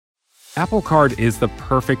Apple Card is the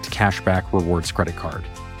perfect cashback rewards credit card.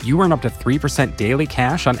 You earn up to 3% daily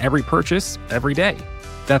cash on every purchase every day.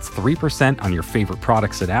 That's 3% on your favorite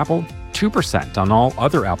products at Apple, 2% on all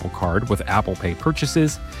other Apple Card with Apple Pay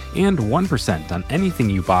purchases, and 1% on anything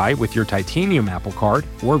you buy with your titanium Apple Card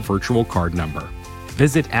or virtual card number.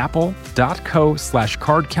 Visit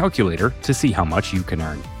apple.co/card calculator to see how much you can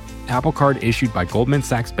earn. Apple Card issued by Goldman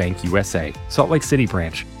Sachs Bank USA, Salt Lake City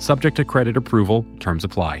branch, subject to credit approval, terms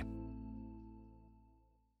apply.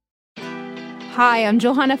 Hi, I'm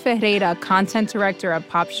Johanna Ferreira, content director at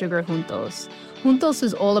Pop Sugar Juntos. Juntos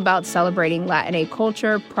is all about celebrating Latina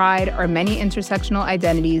culture, pride, our many intersectional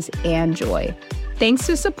identities, and joy. Thanks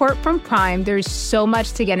to support from Prime, there's so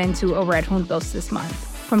much to get into over at Juntos this month.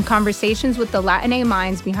 From conversations with the Latina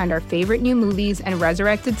minds behind our favorite new movies and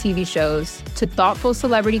resurrected TV shows, to thoughtful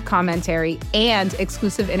celebrity commentary and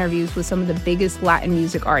exclusive interviews with some of the biggest Latin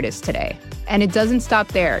music artists today. And it doesn't stop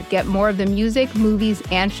there. Get more of the music, movies,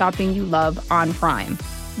 and shopping you love on Prime.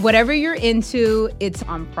 Whatever you're into, it's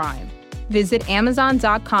on Prime. Visit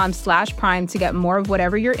Amazon.com/Prime to get more of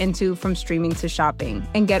whatever you're into, from streaming to shopping.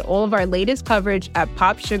 And get all of our latest coverage at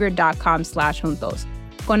popsugar.com/juntos.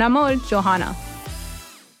 Con amor, Johanna.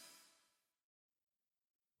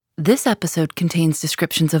 This episode contains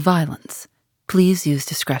descriptions of violence. Please use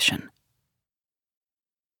discretion.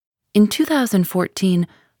 In 2014,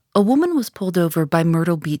 a woman was pulled over by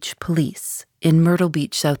Myrtle Beach police in Myrtle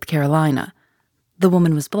Beach, South Carolina. The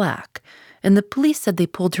woman was black, and the police said they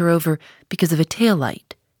pulled her over because of a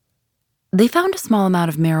taillight. They found a small amount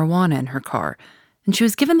of marijuana in her car, and she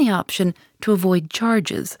was given the option to avoid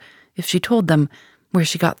charges if she told them where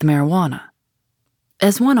she got the marijuana.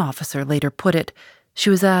 As one officer later put it, she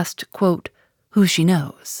was asked, quote, who she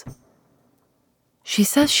knows. She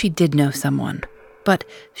says she did know someone, but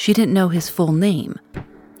she didn't know his full name.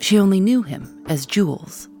 She only knew him as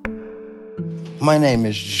Jules. My name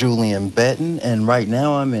is Julian Benton, and right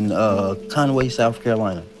now I'm in Conway, South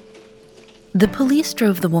Carolina. The police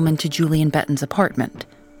drove the woman to Julian Benton's apartment.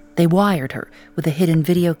 They wired her with a hidden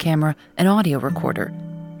video camera and audio recorder.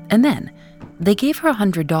 And then they gave her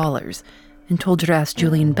 $100 and told her to ask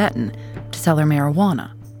Julian Benton to sell her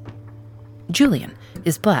marijuana. Julian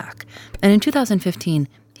is black, and in 2015,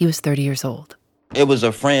 he was 30 years old. It was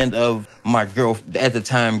a friend of my at the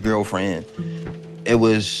time, girlfriend.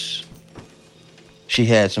 She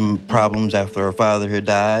had some problems after her father had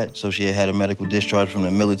died, so she had a medical discharge from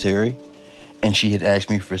the military, and she had asked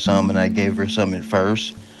me for some, and I gave her some at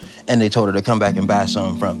first, and they told her to come back and buy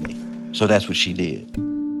some from me. So that's what she did.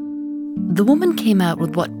 The woman came out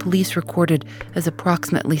with what police recorded as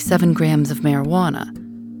approximately 7 grams of marijuana.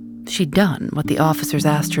 She'd done what the officers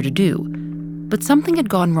asked her to do, but something had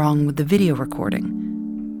gone wrong with the video recording.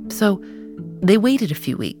 So they waited a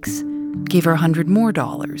few weeks, gave her $100 more,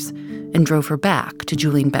 and drove her back to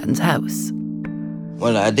Julian Benton's house.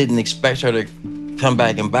 Well, I didn't expect her to come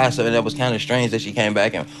back and buy something. That was kind of strange that she came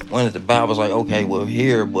back and wanted to buy. I was like, okay, well,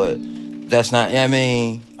 here, but that's not,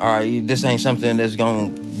 all right, this ain't something that's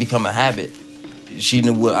going to become a habit. She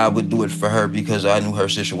knew I would do it for her because I knew her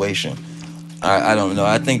situation. I don't know.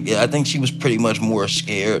 I think she was pretty much more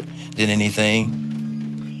scared than anything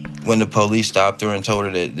when the police stopped her and told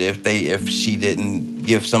her that if she didn't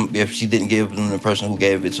give them the person who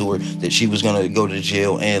gave it to her, that she was going to go to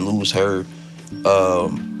jail and lose her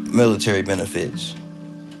military benefits.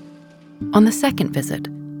 On the second visit,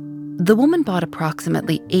 the woman bought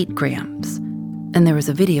approximately 8 grams, and there was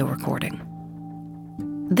a video recording.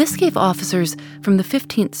 This gave officers from the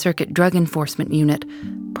 15th Circuit Drug Enforcement Unit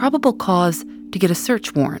probable cause to get a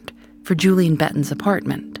search warrant for Julian Benton's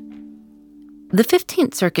apartment. The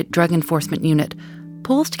 15th Circuit Drug Enforcement Unit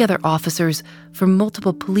pulls together officers from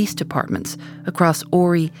multiple police departments across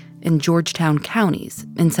Horry and Georgetown counties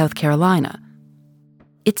in South Carolina.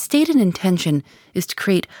 Its stated intention is to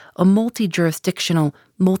create a multi-jurisdictional,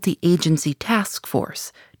 multi-agency task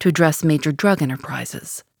force to address major drug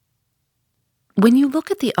enterprises. When you look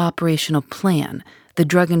at the operational plan the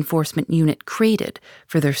Drug Enforcement Unit created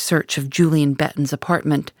for their search of Julian Benton's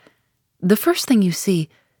apartment, the first thing you see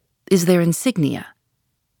is their insignia.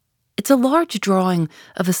 It's a large drawing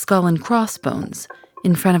of a skull and crossbones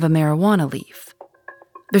in front of a marijuana leaf.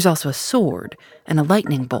 There's also a sword and a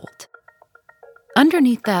lightning bolt.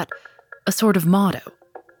 Underneath that, a sort of motto: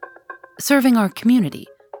 serving our community,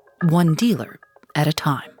 one dealer at a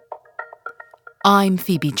time. I'm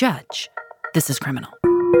Phoebe Judge. This is Criminal.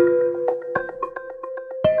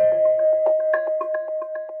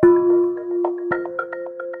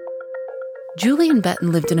 Julian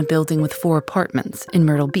Benton lived in a building with 4 apartments in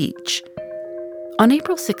Myrtle Beach. On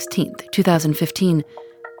April 16, 2015,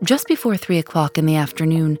 just before 3 o'clock in the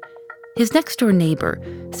afternoon, His next-door neighbor,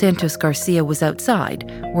 Santos Garcia, was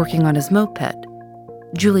outside, working on his moped.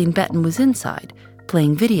 Julian Betton was inside,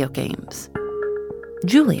 playing video games.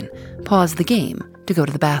 Julian paused the game to go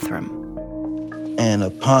to the bathroom. And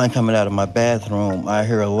upon coming out of my bathroom, I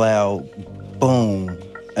hear a loud boom.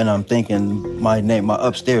 And I'm thinking my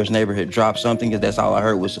upstairs neighbor had dropped something, because that's all I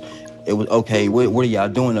heard was, okay, what are y'all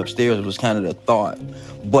doing upstairs? It was kind of the thought.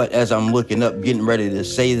 But as I'm looking up, getting ready to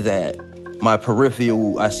say that, my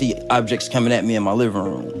peripheral, I see objects coming at me in my living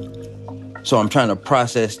room. So I'm trying to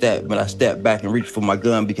process that, but I stepped back and reached for my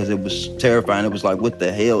gun because it was terrifying. It was like, what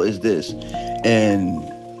the hell is this? And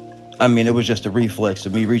I mean, it was just a reflex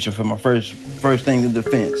of me reaching for my first thing in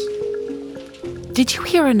defense. Did you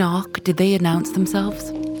hear a knock? Did they announce themselves?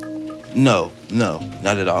 No,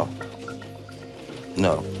 not at all.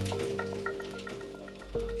 No.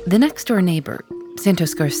 The next-door neighbor,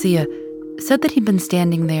 Santos Garcia, said that he'd been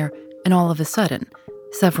standing there, and all of a sudden,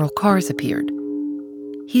 several cars appeared.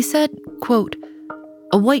 He said, quote,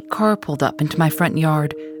 "A white car pulled up into my front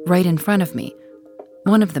yard right in front of me.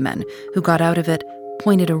 One of the men who got out of it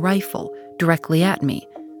pointed a rifle directly at me.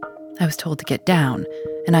 I was told to get down,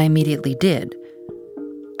 and I immediately did.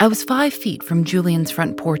 I was 5 feet from Julian's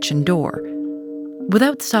front porch and door.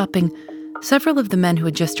 Without stopping, several of the men who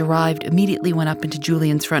had just arrived immediately went up into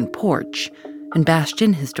Julian's front porch and bashed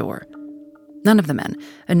in his door. None of the men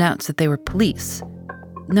announced that they were police.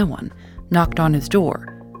 No one knocked on his door.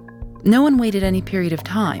 No one waited any period of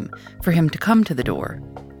time for him to come to the door."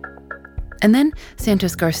 And then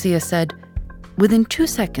Santos Garcia said, "Within 2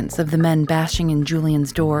 seconds of the men bashing in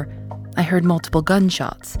Julian's door, I heard multiple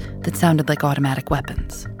gunshots that sounded like automatic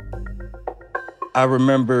weapons." I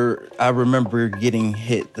remember getting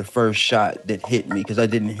hit, the first shot that hit me, because I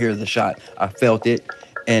didn't hear the shot. I felt it,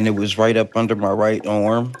 and it was right up under my right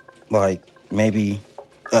arm, like maybe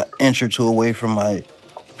an inch or two away from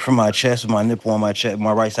my chest, my nipple on my chest,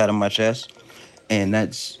 my right side of my chest. And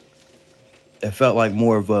it felt like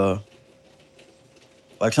more of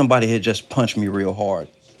like somebody had just punched me real hard.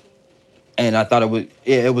 And I thought it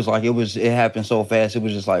happened so fast. It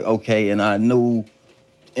was just like, okay. And I knew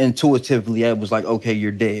intuitively, I was like, okay,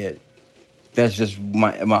 you're dead. That's just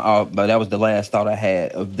but that was the last thought I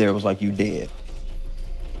had of there, was like, you dead.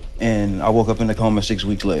 And I woke up in a coma 6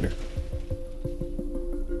 weeks later.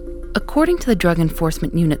 According to the Drug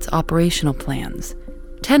Enforcement Unit's operational plans,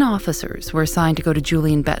 10 officers were assigned to go to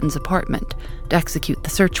Julian Betton's apartment to execute the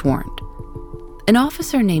search warrant. An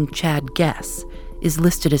officer named Chad Guess is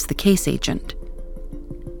listed as the case agent.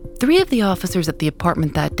 3 of the officers at the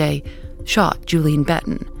apartment that day shot Julian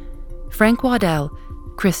Betton: Frank Waddell,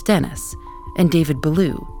 Chris Dennis, and David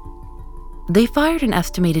Ballou. They fired an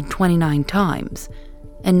estimated 29 times,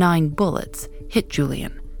 and 9 bullets hit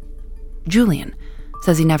Julian. Julian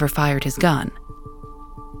says he never fired his gun.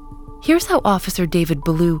 Here's how Officer David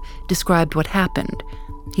Ballou described what happened.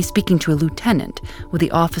 He's speaking to a lieutenant with the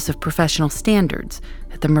Office of Professional Standards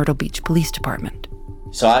at the Myrtle Beach Police Department.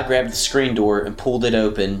 So I grabbed the screen door and pulled it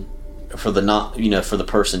open for the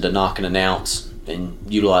person to knock and announce and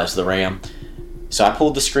utilize the RAM. So I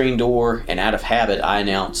pulled the screen door, and out of habit, I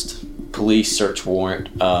announced police search warrant.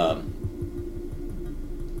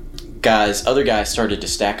 Other guys started to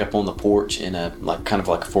stack up on the porch in a kind of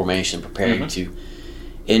a formation, preparing to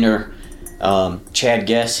enter. Chad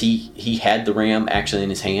Guess, he had the ram actually in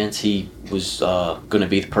his hands. He was going to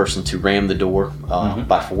be the person to ram the door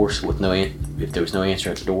by force if there was no answer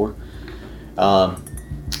at the door. So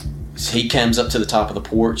he comes up to the top of the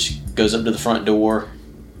porch, goes up to the front door,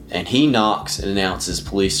 and he knocks and announces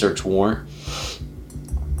police search warrant.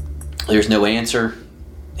 There's no answer.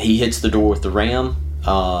 He hits the door with the ram.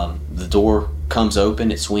 The door comes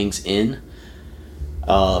open, it swings in.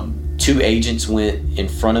 2 agents went in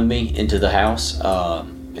front of me into the house,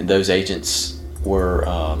 and those agents were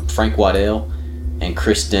Frank Waddell and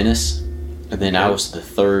Chris Dennis, and then I was the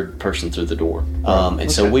 3rd person through the door.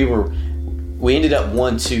 So we ended up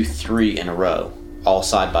 1, 2, 3 in a row, all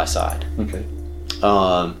side by side. Okay.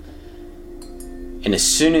 And as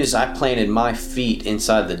soon as I planted my feet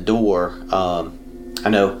inside the door,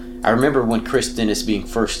 I remember when Chris Dennis being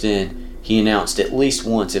first in, he announced at least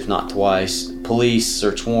once, if not twice, police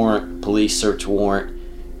search warrant, police search warrant.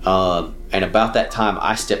 And about that time,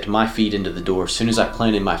 I stepped my feet into the door. As soon as I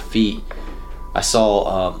planted my feet, I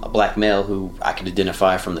saw a black male who I could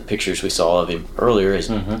identify from the pictures we saw of him earlier as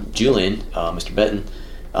Julian, Mr. Betton,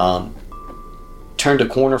 turned a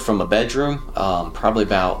corner from a bedroom, probably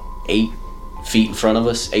about 8 feet in front of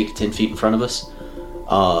us, 8 to 10 feet in front of us,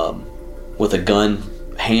 with a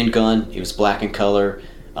handgun. It was black in color,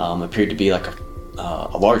 appeared to be like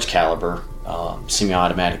a large caliber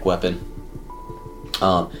semi-automatic weapon.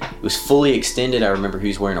 It was fully extended. I remember he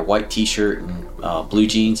was wearing a white t-shirt and blue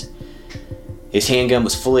jeans. His handgun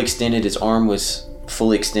was fully extended. His arm was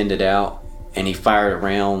fully extended out, and he fired a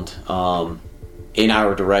round in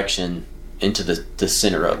our direction into the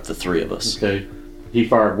center of the three of us. Okay. He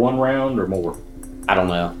fired one round or more? I don't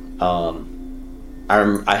know.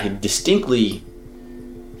 I distinctly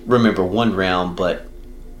remember one round, but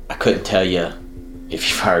I couldn't tell you if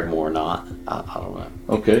he fired more or not. I don't know.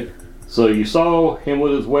 Okay. So you saw him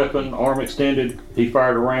with his weapon, arm extended. He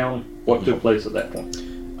fired a round. What took place at that point?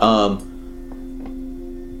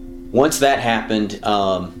 Once that happened,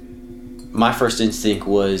 my first instinct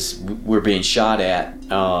was we're being shot at,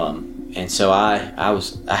 and so I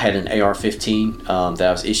had an AR-15 that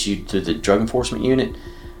I was issued through the Drug Enforcement Unit.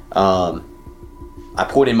 I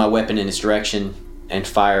pointed my weapon in his direction and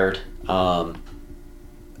fired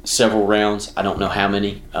several rounds. I don't know how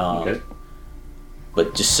many, Okay.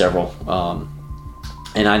 but just several.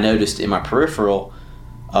 And I noticed in my peripheral,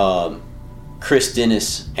 Chris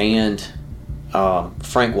Dennis and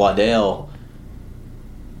Frank Waddell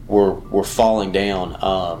were falling down.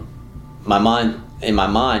 In my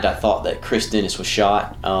mind, I thought that Chris Dennis was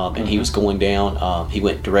shot, and he was going down. He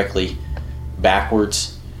went directly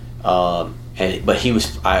backwards, but he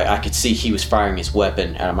was. I could see he was firing his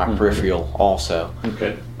weapon out of my peripheral also.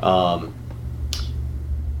 Okay.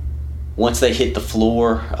 Once they hit the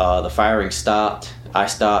floor, the firing stopped. I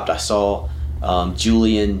stopped. I saw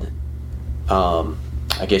Julian.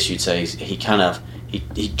 I guess you'd say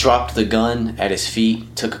he dropped the gun at his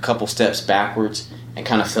feet, took a couple steps backwards, and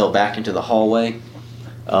kind of fell back into the hallway.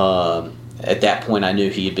 At that point, I knew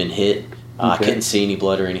he had been hit. I couldn't see any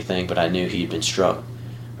blood or anything, but I knew he had been struck.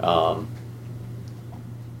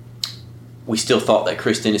 We still thought that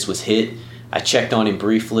Chris Dennis was hit. I checked on him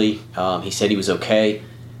briefly. He said he was okay.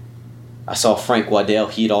 I saw Frank Waddell.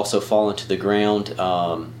 He had also fallen to the ground.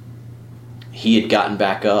 He had gotten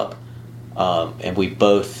back up, and we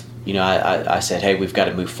both, I said, hey, we've got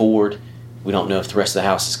to move forward. We don't know if the rest of the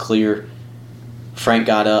house is clear. Frank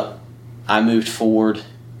got up. I moved forward.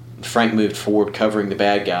 Frank moved forward, covering the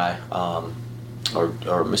bad guy, or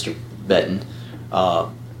Mr. Betton.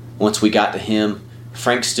 Once we got to him,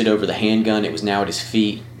 Frank stood over the handgun. It was now at his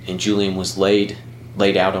feet, and Julian was laid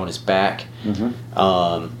out on his back.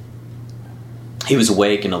 Mm-hmm. He was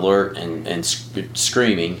awake and alert and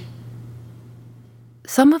screaming.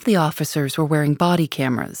 Some of the officers were wearing body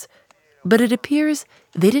cameras, but it appears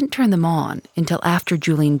they didn't turn them on until after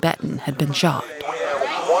Julian Betton had been shot.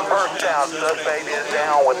 One person down. Suspect is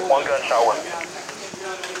down with one gunshot wound.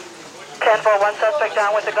 10-4, one suspect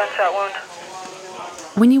down with a gunshot wound.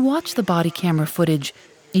 When you watch the body camera footage,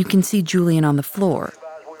 you can see Julian on the floor,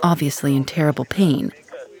 obviously in terrible pain.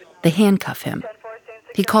 They handcuff him.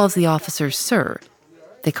 He calls the officers sir.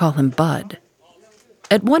 They call him Bud.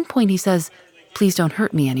 At one point he says, "Please don't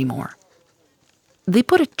hurt me anymore." They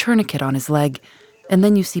put a tourniquet on his leg, and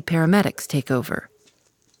then you see paramedics take over.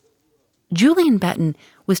 Julian Betton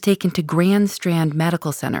was taken to Grand Strand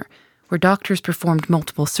Medical Center, where doctors performed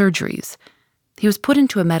multiple surgeries. He was put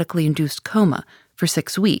into a medically induced coma for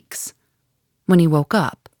 6 weeks. When he woke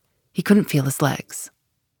up, he couldn't feel his legs.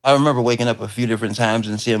 I remember waking up a few different times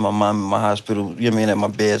and seeing my mom in my hospital, at my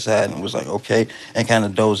bedside, and was like, okay, and kind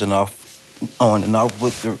of dozing off on and off.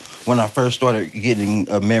 When I first started getting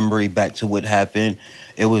a memory back to what happened,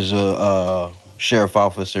 it was a sheriff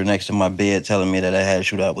officer next to my bed telling me that I had a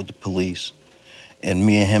shootout with the police. And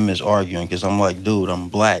me and him is arguing because I'm like, dude, I'm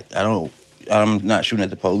black. I'm not shooting at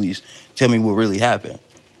the police. Tell me what really happened.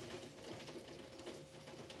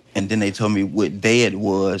 And then they told me what day it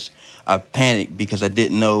was. I panicked because I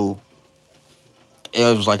didn't know.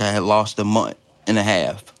 It was like I had lost a month and a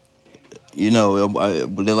half.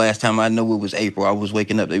 The last time I knew it was April. I was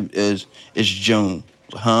waking up, it's June.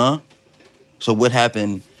 Huh? So what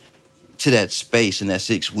happened to that space in that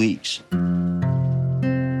 6 weeks? I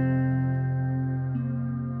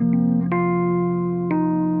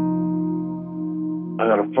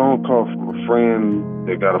got a phone call from a friend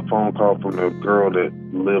that got a phone call from the girl that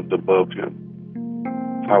lived above him.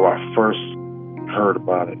 How I first heard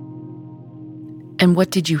about it. And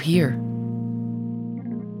what did you hear?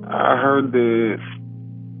 I heard that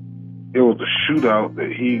it was a shootout,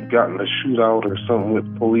 that he got in a shootout or something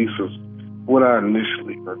with police is what I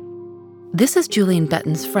initially heard. This is Julian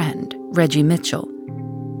Betton's friend, Reggie Mitchell.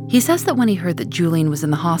 He says that when he heard that Julian was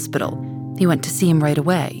in the hospital, he went to see him right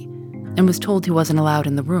away and was told he wasn't allowed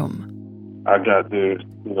in the room. I got the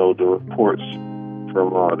reports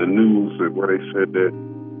from the news where they said that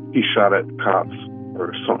he shot at the cops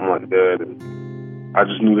or something like that, and I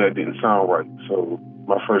just knew that didn't sound right. So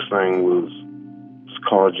my first thing was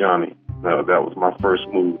call Johnny. That was my first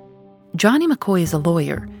move. Johnny McCoy is a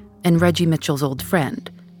lawyer and Reggie Mitchell's old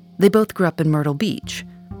friend. They both grew up in Myrtle Beach.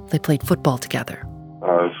 They played football together.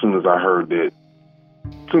 As soon as I heard that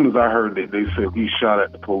they said he shot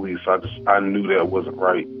at the police, I knew that wasn't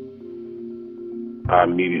right. I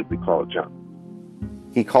immediately called John.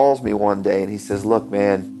 He calls me one day and he says, "Look,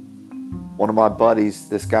 man, one of my buddies,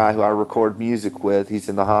 this guy who I record music with, he's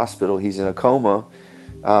in the hospital. He's in a coma."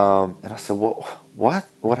 And I said, "Well, what?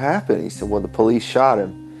 What happened?" He said, "Well, the police shot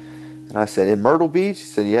him." And I said, "In Myrtle Beach?" He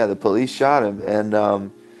said, "Yeah, the police shot him." And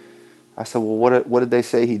I said, "Well, what did they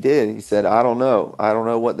say he did?" And he said, "I don't know. I don't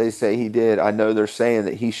know what they say he did. I know they're saying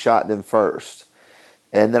that he shot them first."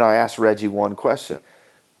 And then I asked Reggie one question.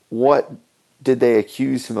 What did they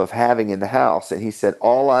accuse him of having in the house? And he said,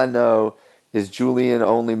 "All I know is Julian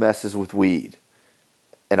only messes with weed."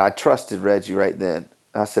 And I trusted Reggie right then.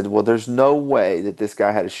 I said, "Well, there's no way that this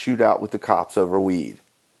guy had a shootout with the cops over weed."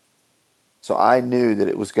 So I knew that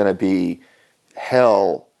it was going to be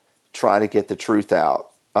hell trying to get the truth out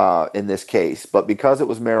in this case. But because it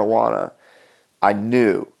was marijuana, I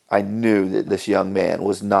knew that this young man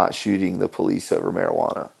was not shooting the police over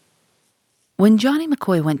marijuana. When Johnny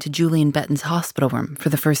McCoy went to Julian Betten's hospital room for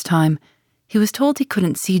the first time, he was told he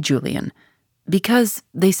couldn't see Julian because,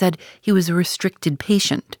 they said, he was a restricted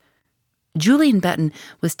patient. Julian Betten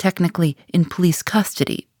was technically in police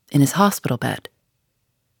custody in his hospital bed.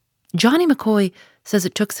 Johnny McCoy says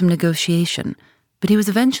it took some negotiation, but he was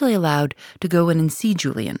eventually allowed to go in and see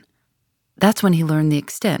Julian. That's when he learned the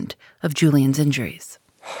extent of Julian's injuries.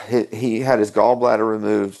 He had his gallbladder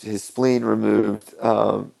removed, his spleen removed.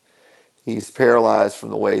 He's paralyzed from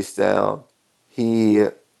the waist down. He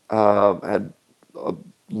had a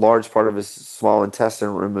large part of his small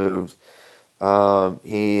intestine removed.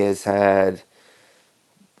 He has had,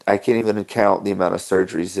 I can't even count the amount of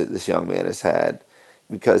surgeries that this young man has had,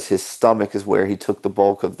 because his stomach is where he took the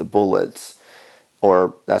bulk of the bullets,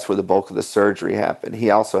 or that's where the bulk of the surgery happened.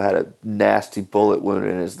 He also had a nasty bullet wound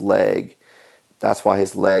in his leg. That's why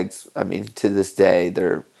his legs, I mean, to this day,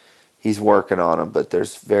 he's working on them, but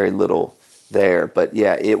there's very little there. But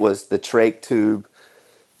yeah, it was the trach tube.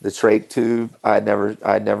 The trach tube, I'd never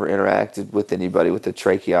interacted with anybody with a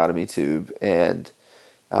tracheotomy tube, and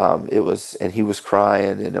he was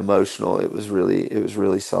crying and emotional. It was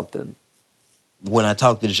really something. When I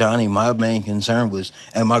talked to Johnny, my main concern was,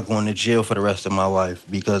 am I going to jail for the rest of my life?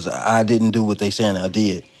 Because I didn't do what they saying I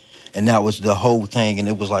did. And that was the whole thing. And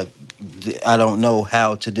it was like, I don't know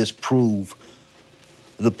how to disprove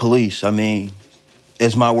the police. I mean,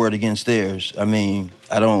 it's my word against theirs. I mean,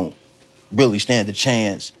 I don't really stand a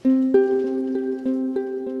chance.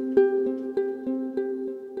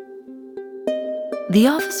 The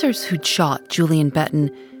officers who'd shot Julian Betten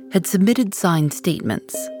had submitted signed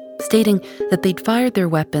statements stating that they'd fired their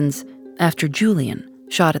weapons after Julian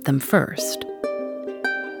shot at them first.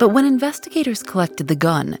 But when investigators collected the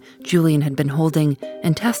gun Julian had been holding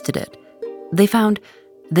and tested it, they found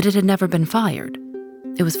that it had never been fired.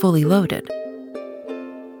 It was fully loaded.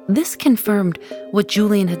 This confirmed what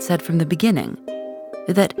Julian had said from the beginning,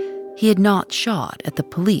 that he had not shot at the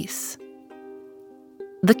police.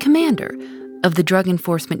 The commander of the Drug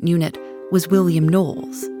Enforcement Unit was William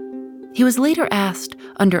Knowles. He was later asked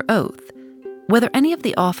under oath whether any of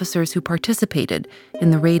the officers who participated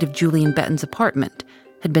in the raid of Julian Betten's apartment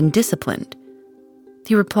had been disciplined.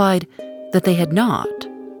 He replied that they had not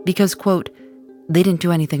because, quote, they didn't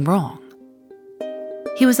do anything wrong.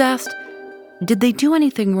 He was asked, did they do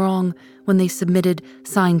anything wrong when they submitted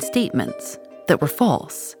signed statements that were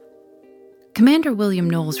false? Commander William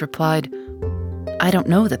Knowles replied, I don't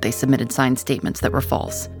know that they submitted signed statements that were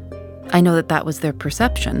false. I know that that was their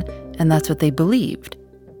perception, and that's what they believed.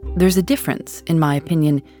 There's a difference, in my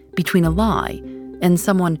opinion, between a lie and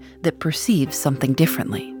someone that perceives something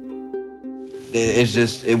differently.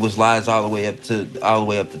 It was lies all the way up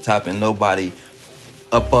the top, and nobody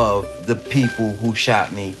above the people who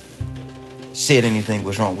shot me said anything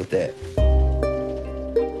was wrong with that.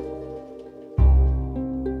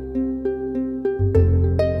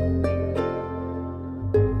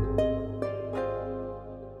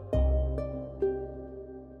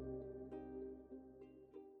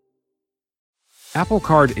 Apple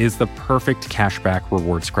Card is the perfect cashback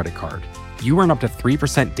rewards credit card. You earn up to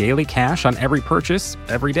 3% daily cash on every purchase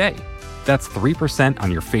every day. That's 3%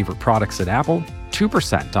 on your favorite products at Apple,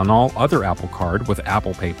 2% on all other Apple Card with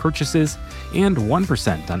Apple Pay purchases, and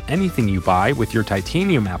 1% on anything you buy with your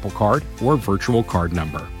titanium Apple Card or virtual card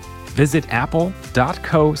number. Visit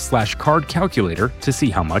apple.co/card calculator to see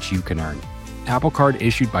how much you can earn. Apple Card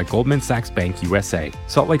issued by Goldman Sachs Bank USA,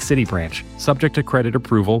 Salt Lake City branch, subject to credit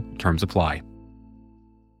approval, terms apply.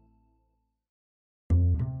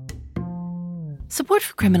 Support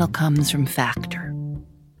for Criminal comes from Factor.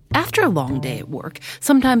 After a long day at work,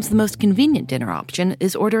 sometimes the most convenient dinner option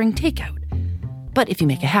is ordering takeout. But if you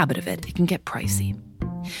make a habit of it, it can get pricey.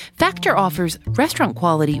 Factor offers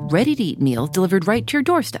restaurant-quality, ready-to-eat meals delivered right to your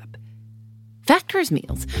doorstep. Factor's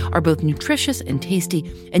meals are both nutritious and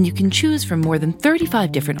tasty, and you can choose from more than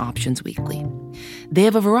 35 different options weekly. They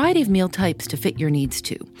have a variety of meal types to fit your needs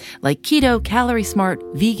too, like keto, calorie smart,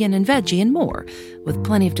 vegan, and veggie, and more, with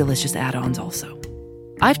plenty of delicious add-ons also.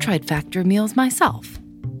 I've tried Factor meals myself.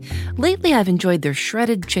 Lately, I've enjoyed their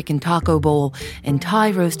shredded chicken taco bowl and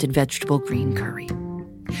Thai roasted vegetable green curry.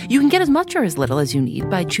 You can get as much or as little as you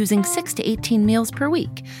need by choosing 6 to 18 meals per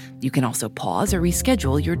week. You can also pause or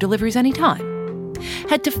reschedule your deliveries anytime.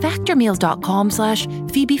 Head to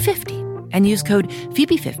factormeals.com/Phoebe50 and use code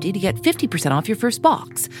Phoebe50 to get 50% off your first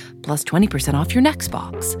box, plus 20% off your next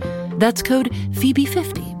box. That's code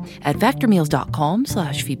Phoebe50 at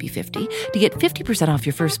factormeals.com/Phoebe50 to get 50% off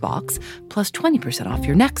your first box, plus 20% off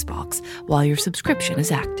your next box while your subscription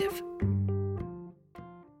is active.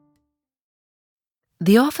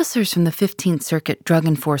 The officers from the 15th Circuit Drug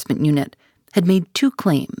Enforcement Unit had made 2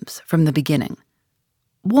 claims from the beginning.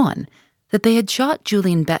 One, that they had shot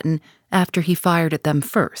Julian Betton after he fired at them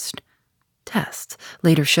first. Tests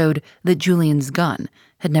later showed that Julian's gun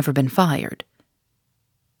had never been fired.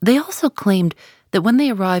 They also claimed that when they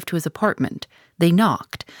arrived to his apartment, they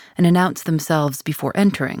knocked and announced themselves before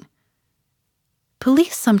entering.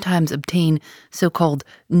 Police sometimes obtain so-called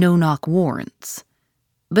no-knock warrants.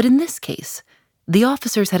 But in this case, the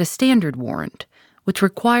officers had a standard warrant, which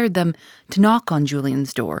required them to knock on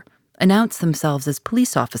Julian's door, announce themselves as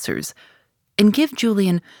police officers, and give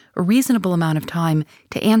Julian a reasonable amount of time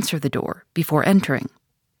to answer the door before entering.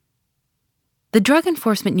 The Drug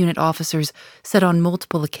Enforcement Unit officers said on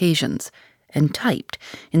multiple occasions, and typed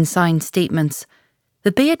in signed statements,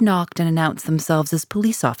 that they had knocked and announced themselves as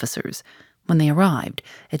police officers when they arrived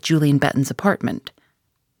at Julian Betton's apartment.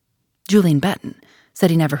 Julian Betton said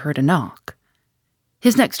he never heard a knock.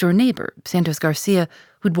 His next-door neighbor, Santos Garcia,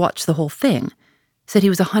 who'd watched the whole thing, said he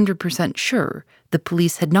was 100% sure the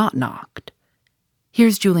police had not knocked.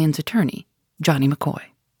 Here's Julian's attorney, Johnny McCoy.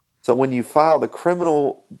 So when you file the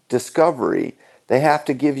criminal discovery, they have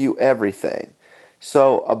to give you everything.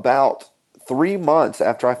 So about 3 months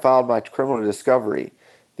after I filed my criminal discovery,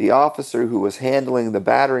 the officer who was handling the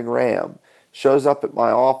battering ram shows up at my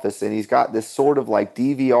office, and he's got this sort of like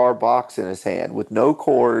DVR box in his hand with no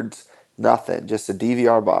cords, nothing, just a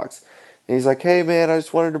DVR box. And he's like, "Hey man, I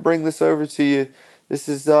just wanted to bring this over to you. This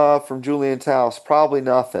is from Julian's house, probably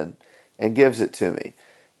nothing," and gives it to me.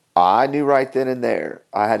 I knew right then and there.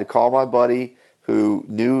 I had to call my buddy who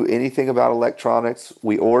knew anything about electronics.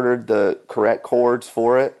 We ordered the correct cords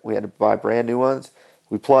for it. We had to buy brand new ones.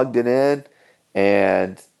 We plugged it in,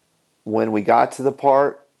 and when we got to the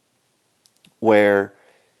part where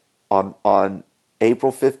on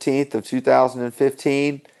April 15th of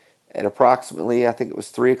 2015, at approximately, I think it was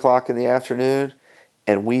 3 o'clock in the afternoon,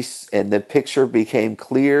 and the picture became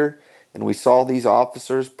clear, and we saw these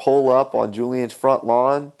officers pull up on Julian's front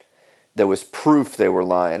lawn, there was proof they were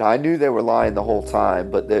lying. I knew they were lying the whole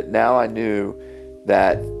time, but now I knew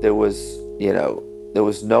that there was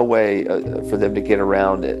no way for them to get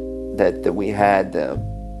around it, that we had them.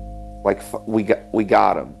 Like, we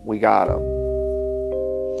got them.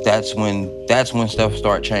 That's when stuff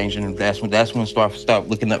started changing, and that's when stuff started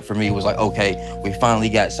looking up for me. It was like, okay, we finally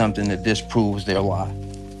got something that disproves their lie.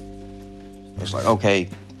 It's like, okay,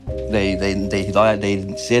 they lied.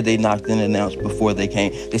 They said they knocked and announced before they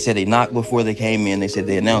came. They said they knocked before they came in. They said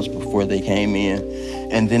they announced before they came in,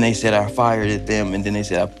 and then they said I fired at them, and then they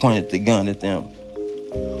said I pointed the gun at them,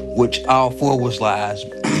 which all 4 was lies,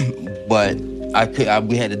 but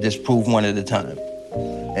we had to disprove one at a time,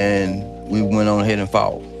 and we went on ahead and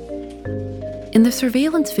fought. In the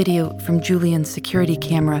surveillance video from Julian's security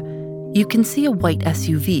camera, you can see a white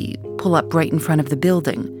SUV pull up right in front of the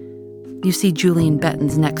building. You see Julian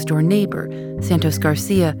Betton's next-door neighbor, Santos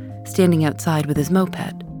Garcia, standing outside with his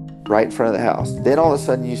moped. Right in front of the house. Then all of a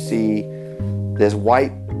sudden you see this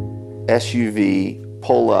white SUV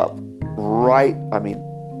pull up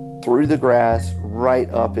through the grass, right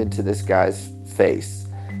up into this guy's face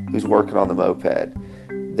who's working on the moped.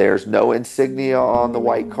 There's no insignia on the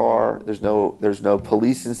white car. There's no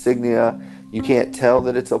police insignia. You can't tell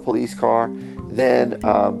that it's a police car. Then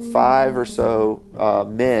 5 or so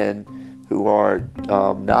men who are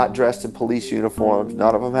not dressed in police uniforms.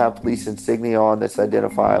 None of them have police insignia on that's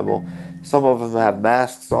identifiable. Some of them have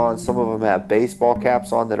masks on. Some of them have baseball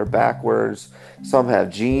caps on that are backwards. Some have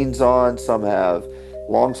jeans on. Some have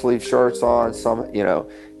long sleeve shirts on. Some,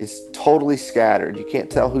 it's totally scattered. You can't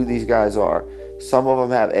tell who these guys are. Some of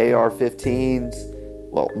them have AR-15s.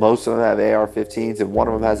 Well, most of them have AR-15s, and one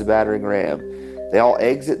of them has a battering ram. They all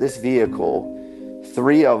exit this vehicle.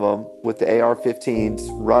 3 of them with the AR-15s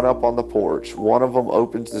run up on the porch. One of them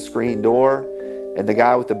opens the screen door, and the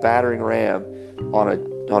guy with the battering ram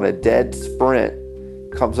on a dead sprint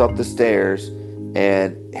comes up the stairs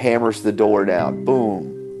and hammers the door down. Boom.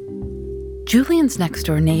 Julian's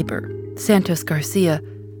next-door neighbor, Santos Garcia,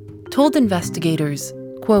 told investigators,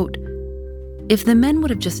 quote, "If the men would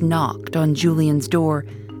have just knocked on Julian's door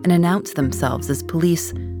and announced themselves as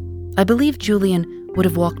police, I believe Julian would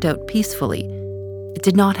have walked out peacefully. It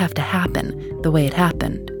did not have to happen the way it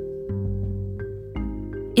happened."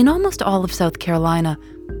 In almost all of South Carolina,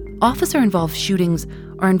 officer-involved shootings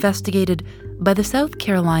are investigated by the South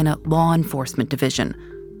Carolina Law Enforcement Division,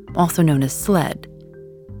 also known as SLED.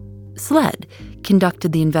 SLED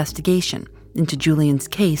conducted the investigation into Julian's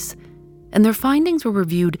case, and their findings were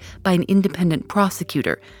reviewed by an independent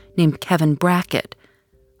prosecutor named Kevin Brackett,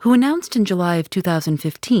 who announced in July of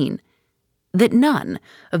 2015 that none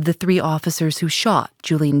of the 3 officers who shot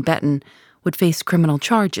Julian Betton would face criminal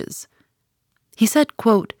charges. He said,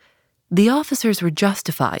 quote, "The officers were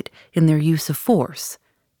justified in their use of force.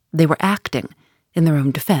 They were acting in their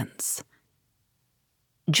own defense."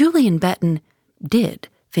 Julian Betton did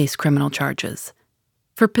face criminal charges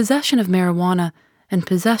for possession of marijuana and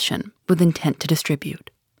possession with intent to distribute.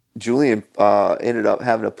 Julian ended up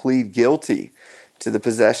having to plead guilty to the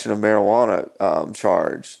possession of marijuana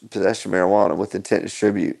charge, possession of marijuana with intent to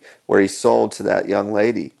distribute, where he sold to that young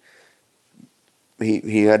lady.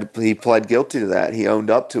 He pled guilty to that. He owned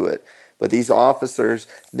up to it. But these officers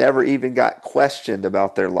never even got questioned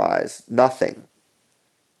about their lies. Nothing.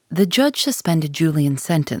 The judge suspended Julian's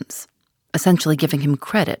sentence, essentially giving him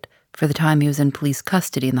credit for the time he was in police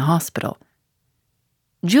custody in the hospital.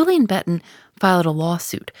 Julian Betton filed a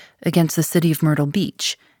lawsuit against the city of Myrtle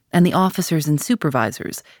Beach and the officers and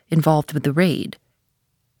supervisors involved with the raid.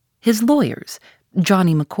 His lawyers,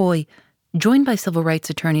 Johnny McCoy, joined by civil rights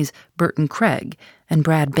attorneys Burton Craig and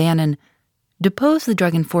Brad Bannon, deposed the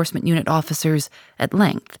Drug Enforcement Unit officers at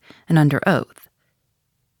length and under oath.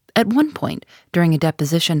 At one point, during a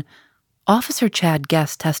deposition, Officer Chad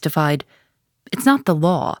Guest testified, "It's not the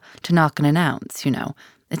law to knock and announce,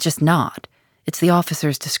 It's just not. It's the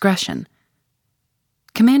officer's discretion."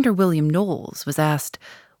 Commander William Knowles was asked,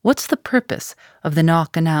 "What's the purpose of the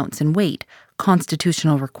knock, announce, and wait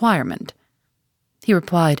constitutional requirement?" He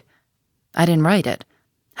replied, "I didn't write it.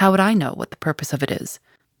 How would I know what the purpose of it is?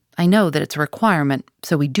 I know that it's a requirement,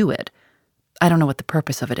 so we do it. I don't know what the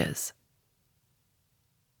purpose of it is."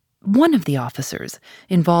 One of the officers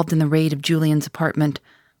involved in the raid of Julian's apartment,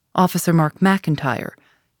 Officer Mark McIntyre,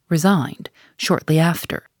 resigned shortly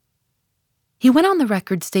after. He went on the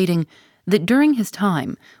record stating that during his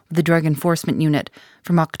time with the Drug Enforcement Unit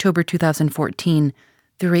from October 2014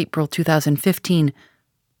 through April 2015,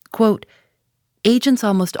 quote, "Agents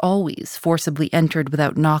almost always forcibly entered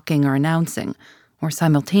without knocking or announcing, or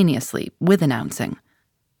simultaneously with announcing."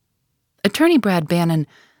 Attorney Brad Bannon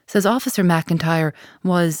says Officer McIntyre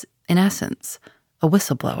was, in essence, a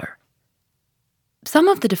whistleblower. Some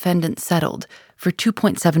of the defendants settled for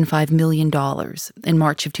 $2.75 million in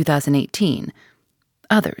March of 2018.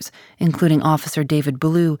 Others, including Officer David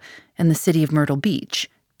Ballou and the city of Myrtle Beach,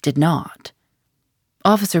 did not.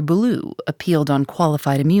 Officer Ballou appealed on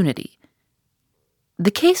qualified immunity.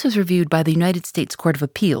 The case was reviewed by the United States Court of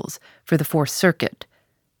Appeals for the Fourth Circuit.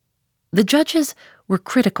 The judges were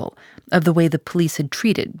critical of the way the police had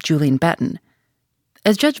treated Julian Betton.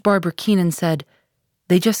 As Judge Barbara Keenan said,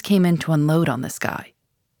 they just came in to unload on this guy.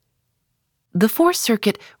 The Fourth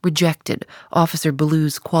Circuit rejected Officer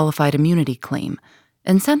Ballou's qualified immunity claim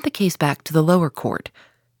and sent the case back to the lower court.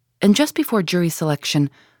 And just before jury selection,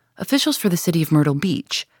 officials for the city of Myrtle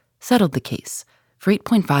Beach settled the case for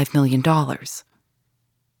 $8.5 million.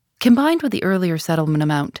 Combined with the earlier settlement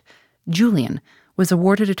amount, Julian was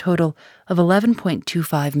awarded a total of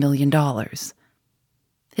 $11.25 million.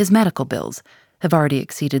 His medical bills have already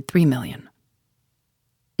exceeded $3 million.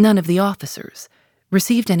 None of the officers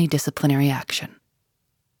received any disciplinary action.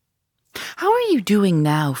 How are you doing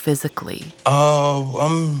now physically?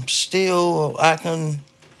 I'm still, I can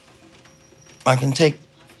take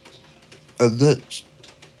a good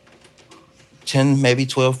 10, maybe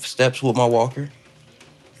 12 steps with my walker.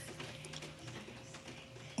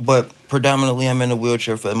 But predominantly I'm in a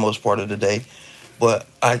wheelchair for the most part of the day. But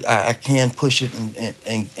I can push it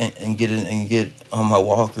and get on my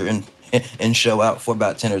walker and show out for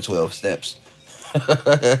about 10 or 12 steps.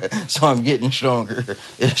 So I'm getting stronger.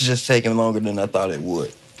 It's just taking longer than I thought it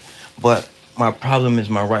would. But my problem is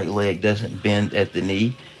my right leg doesn't bend at the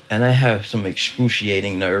knee, and I have some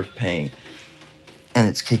excruciating nerve pain, and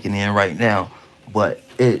it's kicking in right now. But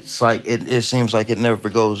it's like it seems like it never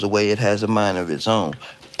goes away. It has a mind of its own,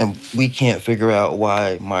 and we can't figure out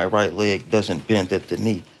why my right leg doesn't bend at the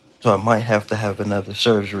knee. So I might have to have another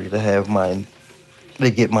surgery to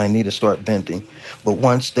get my knee to start bending. But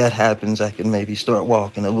once that happens, I can maybe start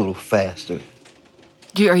walking a little faster.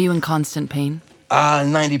 Are you in constant pain?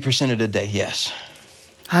 90% of the day, yes.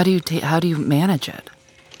 How do you manage it?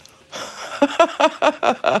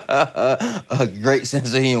 A great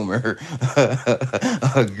sense of humor.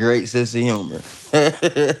 A great sense of humor.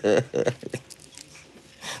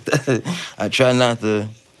 I try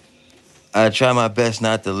my best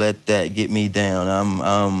not to let that get me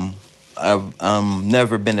down. I've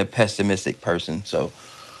never been a pessimistic person, so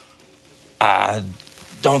I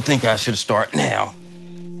don't think I should start now.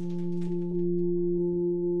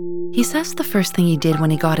 He says the first thing he did when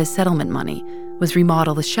he got his settlement money was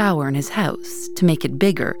remodel the shower in his house to make it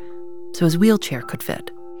bigger so his wheelchair could fit.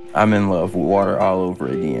 I'm in love with water all over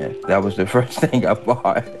again. That was the first thing I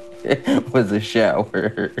bought, was a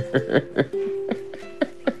shower.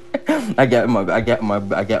 I got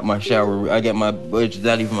my shower. It's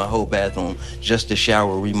not even my whole bathroom, just the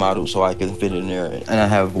shower remodeled so I can fit in there. And I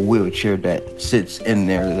have a wheelchair that sits in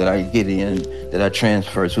there that I get in, that I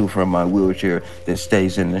transfer to from my wheelchair that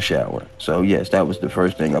stays in the shower. So yes, that was the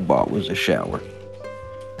first thing I bought, was a shower.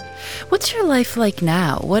 What's your life like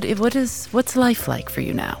now? What's life like for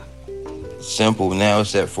you now? Simple now,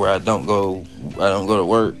 except for I don't go to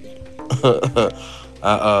work.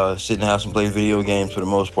 I sit in the house and play video games for the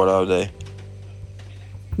most part all day.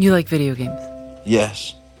 You like video games?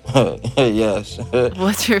 Yes. Yes.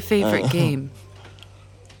 What's your favorite game?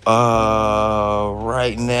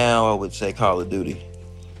 Right now I would say Call of Duty.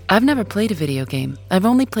 I've never played a video game. I've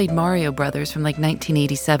only played Mario Brothers from like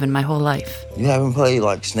 1987 my whole life. You haven't played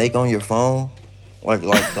like Snake on your phone? Like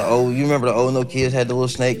the old, you remember the old Nokias had the little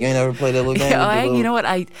snake? You ain't ever played that little game? Yeah, you know what?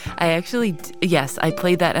 I actually, yes, I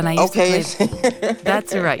played that, and I used to play.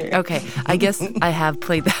 That's right. Okay, I guess I have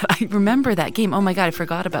played that. I remember that game. Oh my God, I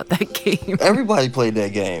forgot about that game. Everybody played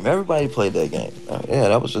that game. Yeah,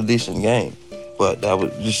 that was a decent game, but that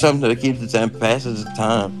was just something that keeps the time, passes the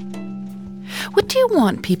time. What do you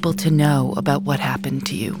want people to know about what happened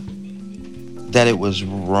to you? That it was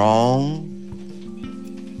wrong,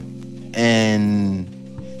 and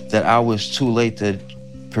that I was too late to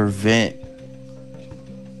prevent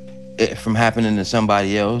it from happening to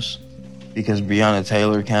somebody else, because Breonna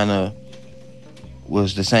Taylor kind of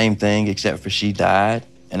was the same thing, except for she died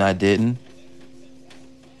and I didn't.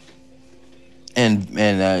 And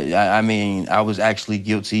I mean, I was actually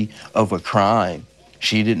guilty of a crime.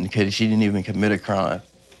 She didn't even commit a crime.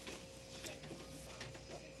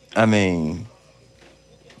 I mean,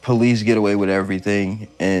 police get away with everything,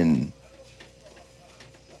 and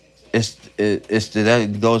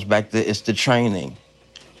that goes back to, it's the training.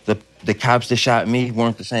 The cops that shot me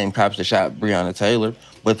weren't the same cops that shot Breonna Taylor,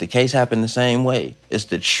 but the case happened the same way. It's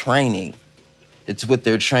the training. It's what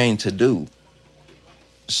they're trained to do.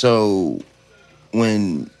 So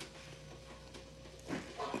when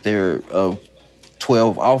there are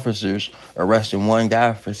 12 officers arresting one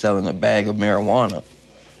guy for selling a bag of marijuana,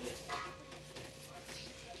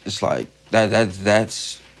 it's like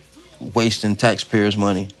that's wasting taxpayers'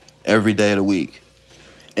 money every day of the week.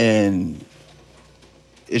 And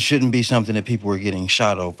it shouldn't be something that people are getting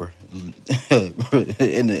shot over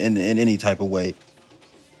in any type of way.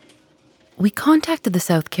 We contacted the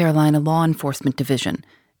South Carolina Law Enforcement Division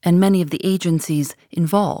and many of the agencies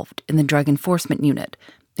involved in the Drug Enforcement Unit,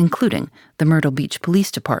 including the Myrtle Beach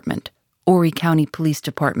Police Department, Horry County Police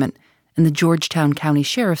Department, and the Georgetown County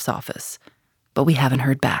Sheriff's Office, but we haven't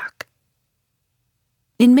heard back.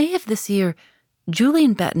 In May of this year,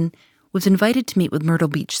 Julian Betton was invited to meet with Myrtle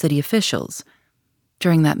Beach city officials.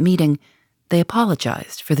 During that meeting, they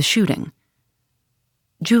apologized for the shooting.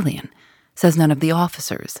 Julian says none of the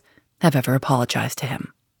officers have ever apologized to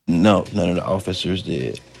him. No, none of the officers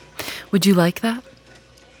did. Would you like that?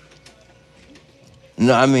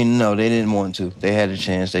 No, I mean, no, they didn't want to. They had a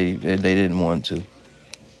chance. They didn't want to,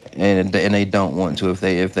 and they don't want to. If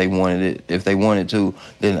they wanted to,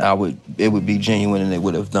 then it would be genuine, and they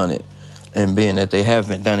would have done it. And being that they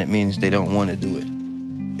haven't done it means they don't want to do it.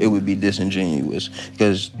 It would be disingenuous,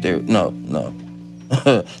 because there's no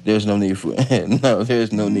need for it. No,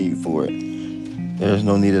 there's no need for it. There's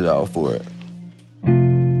no need at all for it.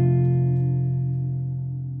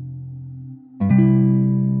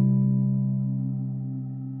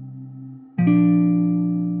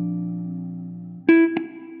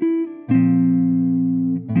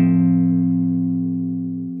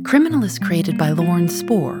 Criminal is created by Lauren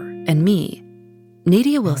Spohr and me.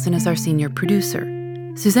 Nadia Wilson is our senior producer.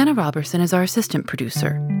 Susanna Robertson is our assistant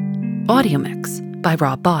producer. Audio mix by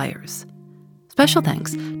Rob Byers. Special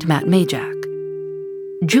thanks to Matt Majak.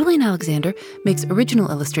 Julian Alexander makes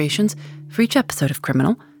original illustrations for each episode of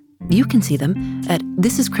Criminal. You can see them at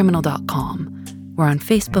thisiscriminal.com. We're on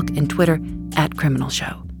Facebook and Twitter at Criminal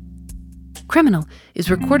Show. Criminal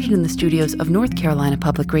is recorded in the studios of North Carolina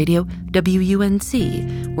Public Radio,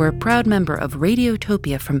 WUNC. We're a proud member of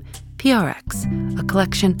Radiotopia from PRX, a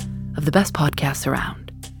collection of the best podcasts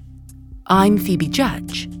around. I'm Phoebe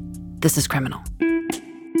Judge. This is Criminal.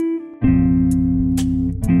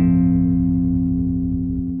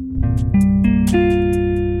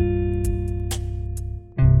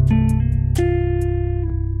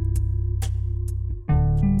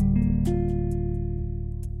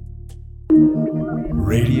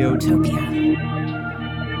 Radiotopia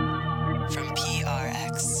from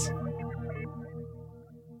PRX.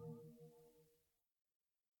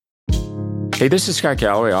 Hey, this is Scott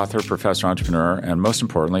Galloway, author, professor, entrepreneur, and most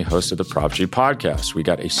importantly, host of the Prop G podcast. We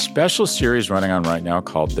got a special series running on right now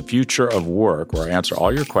called The Future of Work, where I answer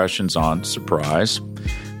all your questions on, surprise,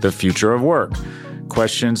 the future of work.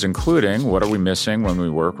 Questions including, what are we missing when we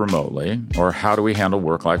work remotely? Or how do we handle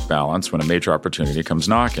work-life balance when a major opportunity comes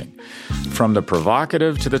knocking? From the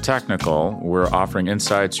provocative to the technical, we're offering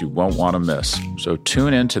insights you won't want to miss. So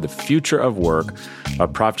tune in to The Future of Work, a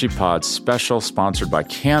Prop G Pod special sponsored by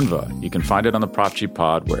Canva. You can find it on the Prop G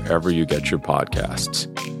Pod wherever you get your podcasts.